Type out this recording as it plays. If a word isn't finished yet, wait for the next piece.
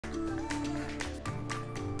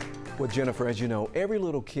Well, Jennifer, as you know, every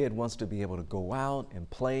little kid wants to be able to go out and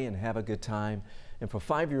play and have a good time. And for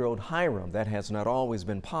 5-year-old Hyrum, that has not always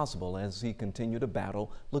been possible as he continued to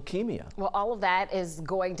battle leukemia. Well, all of that is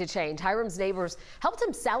going to change. Hyrum's neighbors helped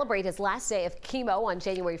him celebrate his last day of chemo on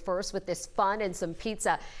January 1st with this fun and some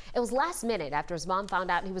pizza. It was last minute after his mom found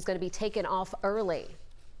out he was going to be taken off early.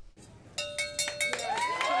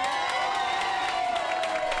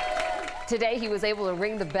 Today, he was able to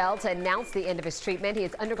ring the bell to announce the end of his treatment. He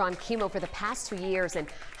has undergone chemo for the past 2 years, and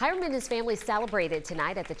Hyrum and his family celebrated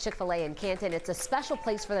tonight at the Chick-fil-A in Canton. It's a special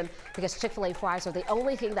place for them because Chick-fil-A fries are the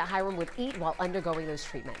only thing that Hyrum would eat while undergoing those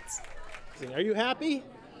treatments. Are you happy?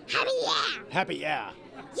 Happy, yeah. Happy, yeah.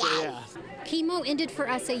 Yes. Chemo ended for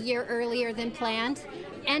us a year earlier than planned,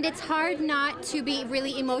 and it's hard not to be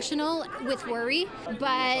really emotional with worry.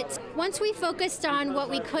 But once we focused on what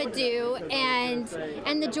we could do and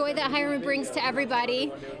the joy that Hyrum brings to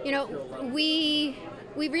everybody, you know, we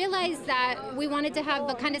realized that we wanted to have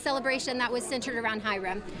a kind of celebration that was centered around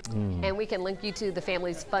Hyrum. And we can link you to the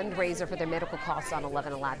family's fundraiser for their medical costs on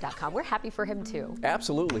 11alive.com. We're happy for him too.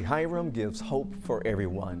 Absolutely. Hyrum gives hope for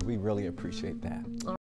everyone. We really appreciate that.